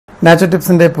Natural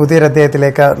ടിപ്സിന്റെ പുതിയൊരു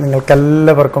അധ്യായത്തിലേക്ക്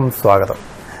നിങ്ങൾക്കെല്ലാവർക്കും സ്വാഗതം.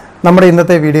 നമ്മുടെ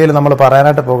ഇന്നത്തെ വീഡിയോയിൽ നമ്മൾ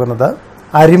പറയാനായിട്ട് പോകുന്നത്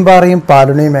അരിമ്പാറയും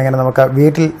പാലുണിയും എങ്ങനെ നമുക്ക്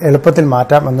വീട്ടിൽ എളുപ്പത്തിൽ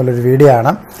മാറ്റാം എന്നുള്ളൊരു വീഡിയോ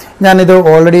ആണ്. ഞാനിത്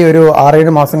ഓൾറെഡി ഒരു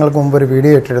 6-7 മാസങ്ങൾക്ക് മുമ്പ് ഒരു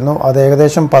വീഡിയോ ഇട്ടിരുന്നു. അത്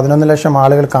ഏകദേശം 11 ലക്ഷം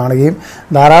ആളുകൾ കാണുകയും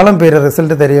ധാരാളം പേര്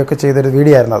റിസൾട്ട് തരികയൊക്കെ ചെയ്തൊരു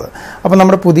വീഡിയോ ആയിരുന്നു അത്. അപ്പോൾ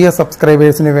നമ്മുടെ പുതിയ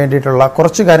സബ്സ്ക്രൈബേഴ്സിന് വേണ്ടിയിട്ടുള്ള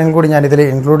കുറച്ച് കാര്യങ്ങൾ കൂടി ഞാൻ ഇതിൽ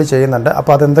ഇൻക്ലൂഡ് ചെയ്യുന്നുണ്ട്.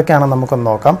 അപ്പോൾ അതെന്തൊക്കെയാണെന്ന് നമുക്കൊന്ന്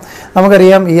നോക്കാം.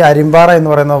 നമുക്കറിയാം, ഈ അരിമ്പാറ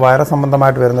എന്ന് പറയുന്നത് വൈറസ്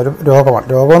സംബന്ധമായിട്ട് വരുന്നൊരു രോഗമാണ്.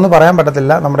 രോഗമെന്ന് പറയാൻ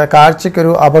പറ്റത്തില്ല, നമ്മുടെ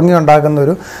കാഴ്ചയ്ക്കൊരു അഭംഗി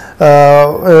ഉണ്ടാകുന്നൊരു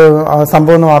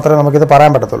സംഭവം എന്ന് മാത്രമേ നമുക്കിത്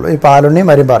പറയാൻ പറ്റത്തുള്ളൂ. ഈ പാലുണ്ണിയും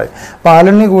അരിമ്പാറയും.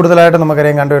 പാലുണ്ണി കൂടുതലായിട്ട്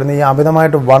നമുക്കറിയാം കണ്ടുവരുന്നത് ഈ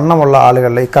അമിതമായിട്ട് വണ്ണമുള്ള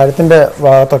ആളുകളിൽ ഈ കഴുത്തിൻ്റെ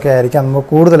ഭാഗത്തൊക്കെ ആയിരിക്കാം നമുക്ക്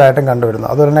കൂടുതലായിട്ടും കണ്ടുവരുന്നത്.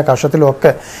 അതുപോലെ തന്നെ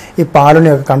കഷത്തിലുമൊക്കെ ഈ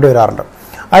പാലുണ്ണിയൊക്കെ കണ്ടുവരാറുണ്ട്.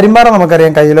 അരിമ്പാറ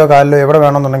നമുക്കറിയാം കയ്യിലോ കാലിലോ എവിടെ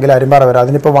വേണമെന്നുണ്ടെങ്കിലും അരിമ്പാറ വരാം.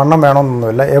 അതിനിപ്പോൾ വണ്ണം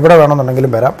വേണമെന്നൊന്നുമില്ല, എവിടെ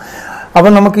വേണമെന്നുണ്ടെങ്കിലും വരാം.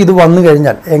 അപ്പം നമുക്ക് ഇത് വന്നു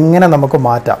കഴിഞ്ഞാൽ എങ്ങനെ നമുക്ക്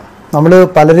മാറ്റാം? നമ്മൾ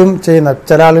പലരും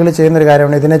ചില ആളുകൾ ചെയ്യുന്നൊരു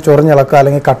കാര്യമാണ് ഇതിനെ ചൊറിഞ്ഞിളക്കുക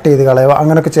അല്ലെങ്കിൽ കട്ട് ചെയ്ത് കളയുക,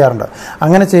 അങ്ങനെയൊക്കെ ചെയ്യാറുണ്ട്.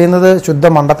 അങ്ങനെ ചെയ്യുന്നത് ശുദ്ധ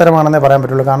മണ്ടത്തരമാണെന്നേ പറയാൻ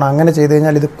പറ്റുള്ളൂ. കാരണം അങ്ങനെ ചെയ്ത്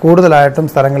കഴിഞ്ഞാൽ ഇത് കൂടുതലായിട്ടും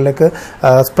സ്ഥലങ്ങളിലേക്ക്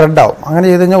സ്പ്രെഡാവും. അങ്ങനെ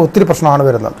ചെയ്ത് കഴിഞ്ഞാൽ ഒത്തിരി പ്രശ്നമാണ്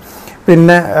വരുന്നത്.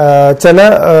 പിന്നെ ചില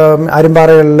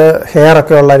അരിമ്പാറകളിൽ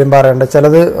ഹെയറൊക്കെ ഉള്ള അരിമ്പാറയുണ്ട്,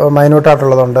 ചിലത്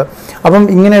മൈന്യൂട്ടായിട്ടുള്ളതുണ്ട്. അപ്പം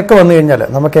ഇങ്ങനെയൊക്കെ വന്നു കഴിഞ്ഞാൽ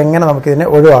നമുക്കിതിനെ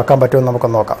ഒഴിവാക്കാൻ പറ്റുമെന്ന്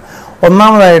നമുക്കൊന്ന് നോക്കാം.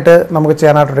 ഒന്നാമതായിട്ട് നമുക്ക്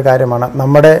ചെയ്യാനായിട്ടൊരു കാര്യമാണ്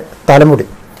നമ്മുടെ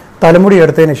തലമുടി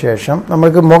എടുത്തതിന് ശേഷം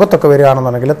നമുക്ക് മുഖത്തൊക്കെ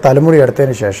വരികയാണെന്നുണ്ടെങ്കിൽ തലമുടി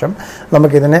എടുത്തതിന് ശേഷം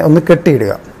നമുക്കിതിനെ ഒന്ന്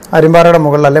കെട്ടിയിടുക. അരിമ്പാറയുടെ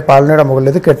മുകളിൽ അല്ലെങ്കിൽ പാലുണിയുടെ മുകളിൽ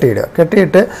ഇത്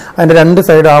കെട്ടിയിട്ട് അതിൻ്റെ 2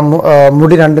 സൈഡ്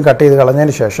മുടി രണ്ടും കട്ട് ചെയ്ത്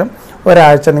കളഞ്ഞതിന് ശേഷം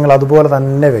ഒരാഴ്ച നിങ്ങൾ അതുപോലെ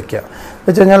തന്നെ വെച്ച്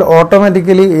കഴിഞ്ഞാൽ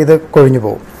ഓട്ടോമാറ്റിക്കലി ഇത് കൊഴിഞ്ഞു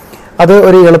പോകും. അത്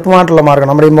ഒരു എളുപ്പമായിട്ടുള്ള മാർഗ്ഗം.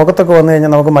 നമ്മുടെ ഈ മുഖത്തൊക്കെ വന്നു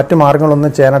കഴിഞ്ഞാൽ നമുക്ക് മറ്റു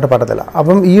മാർഗ്ഗങ്ങളൊന്നും ചെയ്യാനായിട്ട് പറ്റത്തില്ല.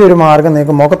 അപ്പം ഈ ഒരു മാർഗ്ഗം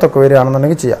നിങ്ങൾക്ക് മുഖത്തൊക്കെ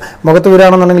വരികയാണെന്നുണ്ടെങ്കിൽ ചെയ്യാം. മുഖത്ത്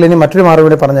വരികയാണെന്നുണ്ടെങ്കിൽ ഇനി മറ്റൊരു മാർഗ്ഗം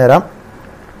കൂടി പറഞ്ഞുതരാം.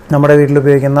 നമ്മുടെ വീട്ടിൽ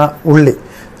ഉപയോഗിക്കുന്ന ഉള്ളി,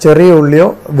 ചെറിയ ഉള്ളിയോ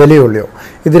വലിയ ഉള്ളിയോ,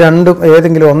 ഇത് രണ്ടും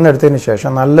ഏതെങ്കിലും ഒന്നെടുത്തതിന്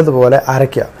ശേഷം നല്ലതുപോലെ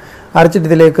അരച്ചിട്ട്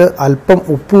ഇതിലേക്ക് അല്പം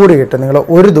ഉപ്പ് കൂടി ഇട്ട് നിങ്ങൾ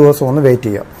ഒരു ദിവസം ഒന്ന്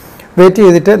വെയിറ്റ്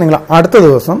ചെയ്തിട്ട് നിങ്ങൾ അടുത്ത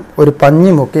ദിവസം ഒരു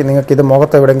പഞ്ഞി മുക്കി, നിങ്ങൾക്കിത്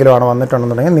മുഖത്ത് എവിടെയെങ്കിലും ആണ്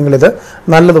വന്നിട്ടുണ്ടെന്നുണ്ടെങ്കിൽ നിങ്ങളിത്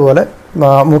നല്ലതുപോലെ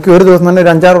മുക്കി ഒരു ദിവസം തന്നെ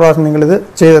ഒരു 5-6 പ്രാവശ്യം നിങ്ങളിത്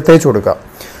തേച്ച് കൊടുക്കുക.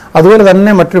 അതുപോലെ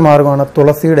തന്നെ മറ്റൊരു മാർഗ്ഗമാണ്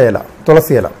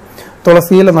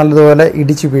തുളസിയില നല്ലതുപോലെ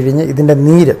ഇടിച്ച് പിഴിഞ്ഞ് ഇതിൻ്റെ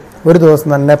നീര് ഒരു ദിവസം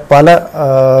തന്നെ പല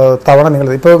തവണ നിങ്ങൾ,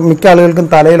 ഇപ്പോൾ മിക്ക ആളുകൾക്കും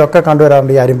തലയിലൊക്കെ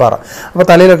കണ്ടുവരാറുണ്ട് ഈ അരിമ്പാറ. അപ്പോൾ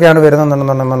തലയിലൊക്കെയാണ്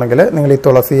വരുന്നതെന്നുണ്ടെന്നുണ്ടെങ്കിൽ നിങ്ങൾ ഈ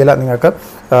തുളസിയില നിങ്ങൾക്ക്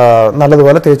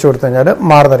നല്ലതുപോലെ തേച്ച് കൊടുത്തു കഴിഞ്ഞാൽ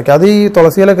മാറുന്നതായിരിക്കും. അത് ഈ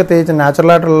തുളസിയിലൊക്കെ തേച്ച്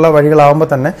നാച്ചുറലായിട്ടുള്ള വഴികളാകുമ്പോൾ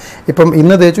തന്നെ ഇപ്പം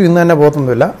ഇന്ന് തേച്ചു ഇന്ന് തന്നെ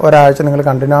പോകത്തൊന്നുമില്ല, ഒരാഴ്ച നിങ്ങൾ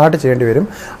കണ്ടിന്യൂ ആയിട്ട് ചെയ്യേണ്ടി വരും.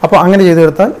 അപ്പോൾ അങ്ങനെ ചെയ്തു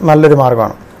കൊടുത്താൽ നല്ലൊരു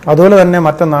മാർഗ്ഗമാണ്. അതുപോലെ തന്നെ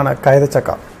മറ്റൊന്നാണ്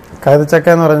കൈതച്ചക്ക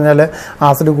എന്ന് പറഞ്ഞാൽ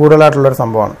ആസിഡ് കൂടുതലായിട്ടുള്ളൊരു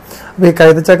സംഭവമാണ്. അപ്പോൾ ഈ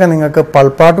കൈതച്ചക്ക നിങ്ങൾക്ക്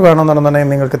പൾപ്പാട്ട്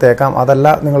വേണമെന്നുണ്ടെന്നുണ്ടെങ്കിൽ നിങ്ങൾക്ക് തേക്കാം. അതല്ല,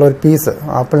 നിങ്ങളൊരു പീസ്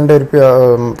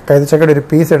കൈതച്ചക്കയുടെ ഒരു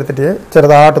പീസ് എടുത്തിട്ട്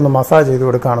ചെറുതായിട്ടൊന്ന് മസാജ് ചെയ്ത്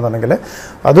കൊടുക്കുകയാണെന്നുണ്ടെങ്കിൽ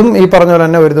അതും ഈ പറഞ്ഞ പോലെ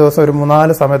തന്നെ ഒരു ദിവസം ഒരു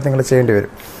 3-4 സമയത്ത് നിങ്ങൾ ചെയ്യേണ്ടി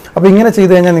വരും. അപ്പോൾ ഇങ്ങനെ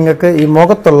ചെയ്ത് കഴിഞ്ഞാൽ നിങ്ങൾക്ക് ഈ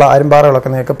മുഖത്തുള്ള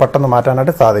അരിമ്പാറകളൊക്കെ നിങ്ങൾക്ക് പെട്ടെന്ന്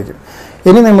മാറ്റാനായിട്ട് സാധിക്കും.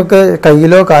 ഇനി നമുക്ക്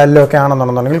കയ്യിലോ കാലിലോ ഒക്കെ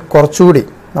ആണെന്നുണ്ടെന്നുണ്ടെങ്കിൽ കുറച്ചുകൂടി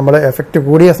നമ്മൾ എഫക്റ്റ്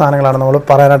കൂടിയ സാധനങ്ങളാണ് നമ്മൾ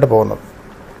പറയാനായിട്ട് പോകുന്നത്.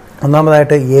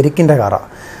 ഒന്നാമതായിട്ട് എരിക്കിൻ്റെ കറ.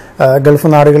 ഗൾഫ്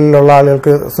നാടുകളിലുള്ള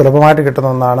ആളുകൾക്ക് സുലഭമായിട്ട് കിട്ടുന്ന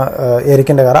ഒന്നാണ്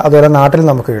എരിക്കിൻ്റെ കറ. അതുപോലെ നാട്ടിൽ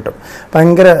നമുക്ക് കിട്ടും.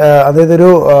 ഭയങ്കര അതായത് ഒരു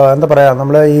എന്താ പറയുക,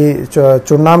 നമ്മൾ ഈ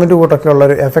ചുണ്ണാമ്പിൻ്റെ കൂട്ടൊക്കെ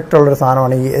ഉള്ളൊരു എഫക്റ്റ് ഉള്ളൊരു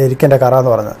സാധനമാണ് ഈ എരിക്കിൻ്റെ കറ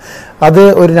എന്ന് പറഞ്ഞത്. അത്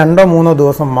ഒരു 2-3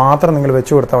 ദിവസം മാത്രം നിങ്ങൾ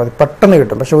വെച്ച് കൊടുത്താൽ മതി, പെട്ടെന്ന്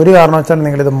കിട്ടും. പക്ഷെ ഒരു കാരണവശാലും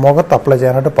നിങ്ങളിത് മുഖത്ത് അപ്ലൈ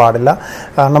ചെയ്യാനായിട്ട് പാടില്ല.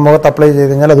 കാരണം മുഖത്ത് അപ്ലൈ ചെയ്ത്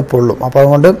കഴിഞ്ഞാൽ അത് പൊള്ളും. അപ്പോൾ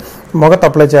അതുകൊണ്ട് മുഖത്ത്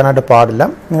അപ്ലൈ ചെയ്യാനായിട്ട് പാടില്ല.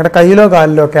 നിങ്ങളുടെ കയ്യിലോ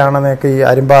കാലിലോ ഒക്കെ ആണ് നിങ്ങൾക്ക് ഈ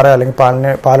അരിമ്പാറ അല്ലെങ്കിൽ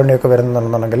പാലുണ്ണിയൊക്കെ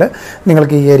വരുന്നുണ്ടെന്നുണ്ടെങ്കിൽ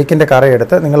നിങ്ങൾക്ക് ഈ എരിക്കിൻ്റെ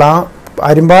കറയെടുത്ത് നിങ്ങൾ ആ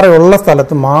അരിമ്പാറയുള്ള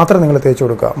സ്ഥലത്ത് മാത്രം നിങ്ങൾ തേച്ച്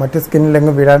കൊടുക്കുക. മറ്റ്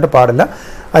സ്കിന്നിലെങ്ങും വീഴാണ്ട് പാടില്ല.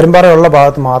 അരിമ്പാറയുള്ള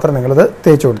ഭാഗത്ത് മാത്രം നിങ്ങളിത്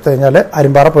തേച്ച് കൊടുത്തു കഴിഞ്ഞാൽ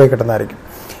അരിമ്പാറ പോയി കിട്ടുന്നതായിരിക്കും.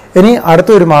 ഇനി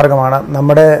അടുത്തൊരു മാർഗ്ഗമാണ്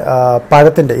നമ്മുടെ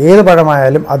പഴത്തിൻ്റെ, ഏത്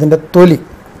പഴമായാലും അതിൻ്റെ തൊലി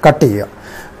കട്ട്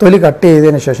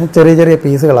ചെയ്തതിന് ശേഷം ചെറിയ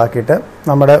പീസുകളാക്കിയിട്ട്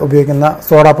നമ്മുടെ ഉപയോഗിക്കുന്ന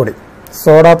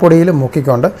സോഡാപ്പൊടിയിൽ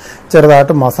മുക്കിക്കൊണ്ട്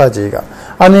ചെറുതായിട്ട് മസാജ് ചെയ്യുക.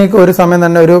 അത് നിങ്ങൾക്ക് ഒരു സമയം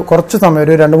തന്നെ കുറച്ച് സമയം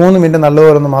ഒരു 2-3 മിനിറ്റ്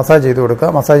നല്ലതുപോലെ ഒന്ന് മസാജ് ചെയ്ത് കൊടുക്കുക.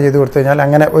 മസാജ് ചെയ്ത് കൊടുത്തു കഴിഞ്ഞാൽ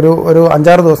അങ്ങനെ ഒരു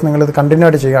 5-6 ദിവസം നിങ്ങളിത് കണ്ടിന്യൂ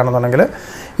ആയിട്ട് ചെയ്യുകയാണെന്നുണ്ടെങ്കിൽ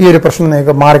ഈ ഒരു പ്രശ്നം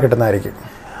നിങ്ങൾക്ക് മാറിക്കിട്ടുന്നതായിരിക്കും.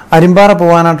 അരിമ്പാറ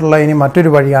പോകാനായിട്ടുള്ള ഇനി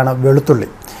മറ്റൊരു വഴിയാണ് വെളുത്തുള്ളി.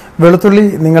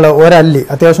 നിങ്ങൾ ഒരല്ലി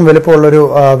അത്യാവശ്യം വലുപ്പമുള്ളൊരു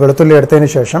വെളുത്തുള്ളി എടുത്തതിന്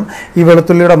ശേഷം ഈ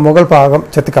വെളുത്തുള്ളിയുടെ മുകൾ ഭാഗം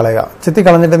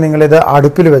ചെത്തിക്കളഞ്ഞിട്ട് നിങ്ങളിത്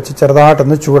അടുപ്പിൽ വെച്ച്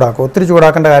ചെറുതായിട്ടൊന്ന് ചൂടാക്കുക. ഒത്തിരി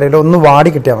ചൂടാക്കേണ്ട കാര്യമില്ല, ഒന്ന് വാടി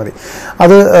കിട്ടിയാൽ മതി.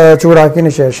 അത്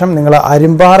ചൂടാക്കിയതിന് ശേഷം നിങ്ങൾ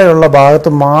അരിമ്പാറയുള്ള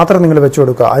ഭാഗത്ത് മാത്രം നിങ്ങൾ വെച്ച്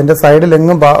കൊടുക്കുക. അതിൻ്റെ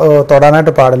സൈഡിലെങ്ങും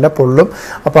തൊടാനായിട്ട് പാടില്ല, പൊള്ളും.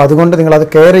 അപ്പോൾ അതുകൊണ്ട് നിങ്ങളത്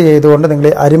കെയർ ചെയ്തുകൊണ്ട് നിങ്ങൾ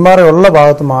ഈ അരിമ്പാറയുള്ള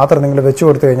ഭാഗത്ത് മാത്രം നിങ്ങൾ വെച്ച്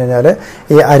കൊടുത്തു കഴിഞ്ഞാൽ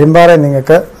ഈ അരിമ്പാറയെ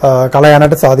നിങ്ങൾക്ക്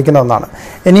കളയാനായിട്ട് സാധിക്കുന്ന ഒന്നാണ്.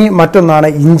 ഇനി മറ്റൊന്നാണ്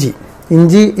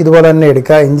ഇഞ്ചി ഇതുപോലെ തന്നെ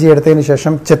എടുക്കുക. ഇഞ്ചി എടുത്തതിന്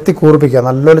ശേഷം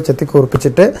നല്ലപോലെ ചെത്തി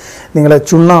കൂർപ്പിച്ചിട്ട് നിങ്ങൾ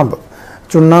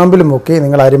ചുണ്ണാമ്പിൽ മുക്കി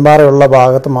നിങ്ങൾ അരിമ്പാറയുള്ള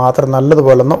ഭാഗത്ത് മാത്രം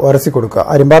നല്ലതുപോലെ ഒന്ന് ഉരസി കൊടുക്കുക.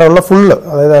 അരിമ്പാറയുള്ള ഫുള്ള്,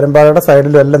 അതായത് അരിമ്പാറയുടെ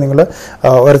സൈഡിലും എല്ലാം നിങ്ങൾ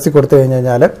ഉരസി കൊടുത്തു കഴിഞ്ഞ്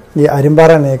കഴിഞ്ഞാൽ ഈ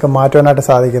അരിമ്പാറ നിങ്ങൾക്ക് മാറ്റുവാനായിട്ട്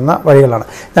സാധിക്കുന്ന വഴികളാണ്.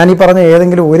 ഞാൻ ഈ പറഞ്ഞ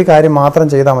ഏതെങ്കിലും ഒരു കാര്യം മാത്രം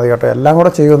ചെയ്താൽ മതി കേട്ടോ, എല്ലാം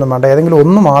കൂടെ ചെയ്യുമൊന്നും വേണ്ട. ഏതെങ്കിലും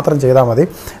ഒന്ന് മാത്രം ചെയ്താൽ മതി,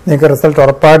 നിങ്ങൾക്ക് റിസൾട്ട്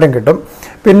ഉറപ്പായിട്ടും കിട്ടും.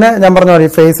 പിന്നെ ഞാൻ പറഞ്ഞു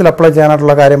ഈ ഫേസിൽ അപ്ലൈ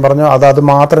ചെയ്യാനായിട്ടുള്ള കാര്യം പറഞ്ഞു, അത്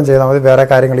മാത്രം ചെയ്താൽ മതി. വേറെ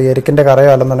കാര്യങ്ങൾ ഈ എരിക്കിൻ്റെ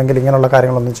കറയോ അല്ലെന്നുണ്ടെങ്കിൽ ഇങ്ങനെയുള്ള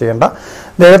കാര്യങ്ങളൊന്നും ചെയ്യേണ്ട.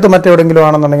 ദേഹത്ത് മറ്റെവിടെയെങ്കിലും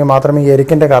ആണെന്നുണ്ടെങ്കിൽ മാത്രമേ ഈ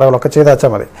എരിക്കിൻ്റെ കറകളൊക്കെ ചെയ്ത്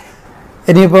വെച്ചാൽ മതി.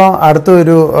 ഇനിയിപ്പോൾ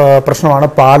അടുത്തൊരു പ്രശ്നമാണ്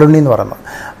പാലുണ്ണി എന്ന് പറയുന്നത്.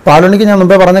 പാലുണ്ണിക്ക് ഞാൻ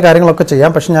മുമ്പേ പറഞ്ഞ കാര്യങ്ങളൊക്കെ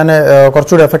ചെയ്യാം, പക്ഷെ ഞാൻ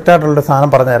കുറച്ചുകൂടി എഫക്റ്റ് ആയിട്ടുള്ളൊരു സാധനം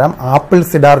പറഞ്ഞുതരാം. ആപ്പിൾ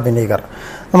സിഡാർ വിനീഗർ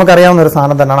നമുക്കറിയാവുന്ന ഒരു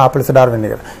സാധനം തന്നെയാണ് ആപ്പിൾ സിഡാർ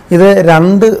വിനീഗർ. ഇത്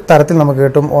 2 തരത്തിൽ നമുക്ക്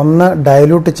കിട്ടും. ഒന്ന്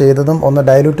ഡൈല്യൂട്ട് ചെയ്തതും ഒന്ന്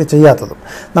ഡൈല്യൂട്ട് ചെയ്യാത്തതും.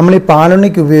 നമ്മൾ ഈ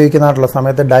പാലുണ്ണിക്ക് ഉപയോഗിക്കുന്നതായിട്ടുള്ള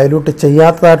സമയത്ത് ഡൈല്യൂട്ട്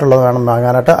ചെയ്യാത്തതായിട്ടുള്ളത് വേണം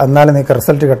വാങ്ങാനായിട്ട്, എന്നാലും നിങ്ങൾക്ക്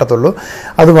റിസൾട്ട് കിട്ടത്തുള്ളൂ.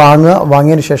 അത്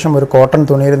വാങ്ങിയതിന് ശേഷം ഒരു കോട്ടൺ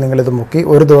തുണിയിൽ നിങ്ങളിത് മുക്കി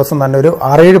ഒരു ദിവസം തന്നെ ഒരു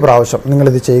 6-7 പ്രാവശ്യം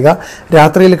നിങ്ങളിത് ചെയ്യുക.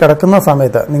 രാത്രിയിൽ കിടക്കുന്ന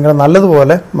സമയത്ത് നിങ്ങൾ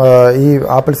നല്ലതുപോലെ ഈ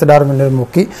ആപ്പിൾ സിഡാർ വിനീഗർ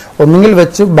മുക്കി ഒന്നുകിൽ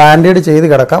വെച്ച് ബാൻഡേഡ് ചെയ്ത്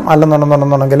കിടക്കാം,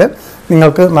 അല്ലെന്നുണ്ടെന്നുണ്ടെന്നുണ്ടെങ്കിൽ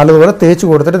നിങ്ങൾക്ക് നല്ലതുപോലെ തേച്ച്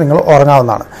കൊടുത്തിട്ട് നിങ്ങൾ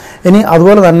ഉറങ്ങാവുന്നതാണ്. ഇനി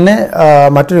അതുപോലെ തന്നെ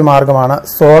മറ്റൊരു മാർഗ്ഗമാണ്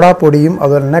സോഡാപ്പൊടിയും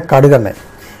അതുപോലെ തന്നെ കടുകെണ്ണയും.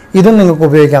 ഇതും നിങ്ങൾക്ക്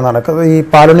ഉപയോഗിക്കാവുന്നതാണ്. ഈ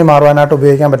പാലുണ്ണി മാറുവാനായിട്ട്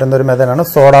ഉപയോഗിക്കാൻ പറ്റുന്ന ഒരു മെത്തേഡാണ്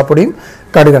സോഡാപ്പൊടിയും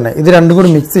കടുകെണ്ണയും. ഇത് രണ്ടും കൂടി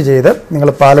മിക്സ് ചെയ്ത്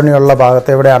നിങ്ങൾ പാലുണ്ണിയുള്ള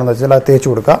ഭാഗത്ത് എവിടെയാണെന്ന് വെച്ചാൽ അത് തേച്ച്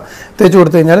കൊടുക്കുക. തേച്ച്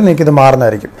കൊടുത്തു കഴിഞ്ഞാൽ നിങ്ങൾക്ക് ഇത്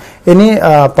മാറുന്നതായിരിക്കും. ഇനി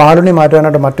പാലുണ്ണി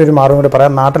മാറ്റുവാനായിട്ട് മറ്റൊരു മാർഗ്ഗം കൂടി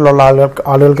പറയാം. നാട്ടിലുള്ള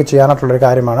ആളുകൾക്ക് ചെയ്യാനായിട്ടുള്ളൊരു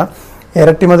കാര്യമാണ്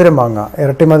ഇരട്ടിമധുരം വാങ്ങുക.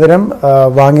 ഇരട്ടിമധുരം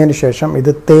വാങ്ങിയതിന് ശേഷം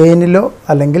ഇത് തേനിലോ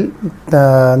അല്ലെങ്കിൽ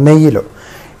നെയ്യിലോ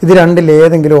ഇത്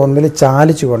രണ്ടിലേതെങ്കിലും ഒന്നിൽ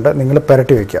ചാലിച്ചുകൊണ്ട് നിങ്ങൾ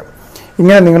പുരട്ടി വയ്ക്കുക.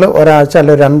 ഇങ്ങനെ നിങ്ങൾ ഒരാഴ്ച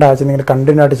അല്ലെങ്കിൽ 2 ആഴ്ച നിങ്ങൾ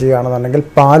കണ്ടിന്യൂ ആയിട്ട് ചെയ്യുകയാണെന്നുണ്ടെങ്കിൽ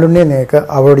പാലുണ്ണിയെ നിങ്ങൾക്ക്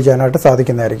അവോയ്ഡ് ചെയ്യാനായിട്ട്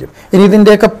സാധിക്കുന്നതായിരിക്കും. ഇനി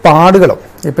ഇതിൻ്റെയൊക്കെ പാടുകളും,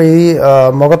 ഇപ്പോൾ ഈ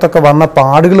മുഖത്തൊക്കെ വന്ന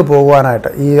പാടുകൾ പോകുവാനായിട്ട്,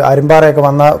 ഈ അരിമ്പാറയൊക്കെ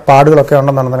വന്ന പാടുകളൊക്കെ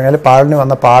ഉണ്ടെന്നുണ്ടെന്നുണ്ടെങ്കിൽ, പാലുണ്ണി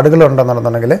വന്ന പാടുകൾ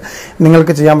ഉണ്ടെന്നുണ്ടെന്നുണ്ടെങ്കിൽ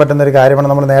നിങ്ങൾക്ക് ചെയ്യാൻ പറ്റുന്ന ഒരു കാര്യമാണ്.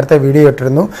 നമ്മൾ നേരത്തെ വീഡിയോ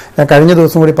ഇട്ടിരുന്നു, ഞാൻ കഴിഞ്ഞ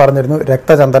ദിവസം കൂടി പറഞ്ഞിരുന്നു,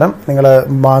 രക്തചന്ദനം നിങ്ങൾ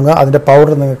വാങ്ങുക. അതിൻ്റെ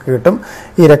പൗഡർ നിങ്ങൾക്ക് കിട്ടും.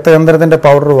 ഈ രക്തചന്ദനത്തിൻ്റെ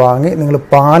പൗഡർ വാങ്ങി നിങ്ങൾ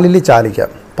പാലിൽ ചാലിക്കുക.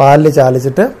 പാലിൽ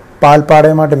ചാലിച്ചിട്ട്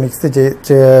പാൽപ്പാടയുമായിട്ട് മിക്സ്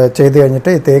ചെയ്ത്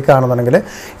കഴിഞ്ഞിട്ട് തേക്കാണെന്നുണ്ടെങ്കിൽ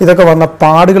ഇതൊക്കെ വന്ന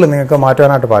പാടുകൾ നിങ്ങൾക്ക്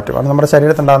മാറ്റുവാനായിട്ട് പറ്റും. അത് നമ്മുടെ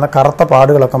ശരീരത്തുണ്ടാകുന്ന കറുത്ത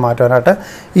പാടുകളൊക്കെ മാറ്റുവാനായിട്ട്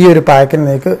ഈ ഒരു പാക്കിന്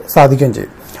നിങ്ങൾക്ക് സാധിക്കുകയും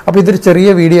ചെയ്യും. അപ്പോൾ ഇതൊരു ചെറിയ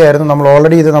വീഡിയോ ആയിരുന്നു. നമ്മൾ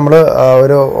ഓൾറെഡി ഇത് നമ്മൾ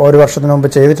ഒരു വർഷത്തിന് മുമ്പ്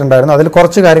ചെയ്തിട്ടുണ്ടായിരുന്നു. അതിൽ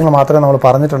കുറച്ച് കാര്യങ്ങൾ മാത്രമേ നമ്മൾ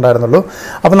പറഞ്ഞിട്ടുണ്ടായിരുന്നുള്ളൂ.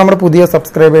 അപ്പോൾ നമ്മുടെ പുതിയ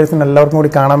സബ്സ്ക്രൈബേഴ്സിന് എല്ലാവർക്കും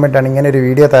കൂടി കാണാൻ വേണ്ടിയിട്ടാണ് ഇങ്ങനെ ഒരു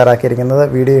വീഡിയോ തയ്യാറാക്കിയിരിക്കുന്നത്.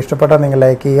 വീഡിയോ ഇഷ്ടപ്പെട്ടാൽ നിങ്ങൾ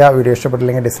ലൈക്ക് ചെയ്യുക, വീഡിയോ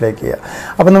ഇഷ്ടപ്പെട്ടില്ലെങ്കിൽ ഡിസ്ലൈക്ക് ചെയ്യുക.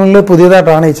 അപ്പോൾ നിങ്ങൾ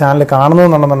പുതിയതായിട്ടാണ് ഈ ചാനൽ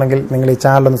കാണുന്നതെന്നുണ്ടെന്നുണ്ടെങ്കിൽ നിങ്ങൾ ഈ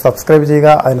ചാനൽ ഒന്ന് സബ്സ്ക്രൈബ് ചെയ്യുക.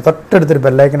 അതിന് തൊട്ടടുത്തൊരു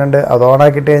ബെല്ലൈക്കൺ ഉണ്ട്, അത്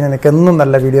ഓണാക്കിയിട്ട് കഴിഞ്ഞാൽ നിങ്ങൾക്ക് എന്നും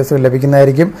നല്ല വീഡിയോസ്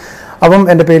ലഭിക്കുന്നതായിരിക്കും. അപ്പം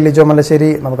എൻ്റെ പേര് ലിജോ മല്ലശ്ശേരി.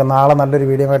 നമുക്ക് നാളെ നല്ലൊരു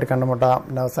വീഡിയോ ആയിട്ട് കണ്ടുമുട്ടാം.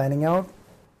 Now signing out.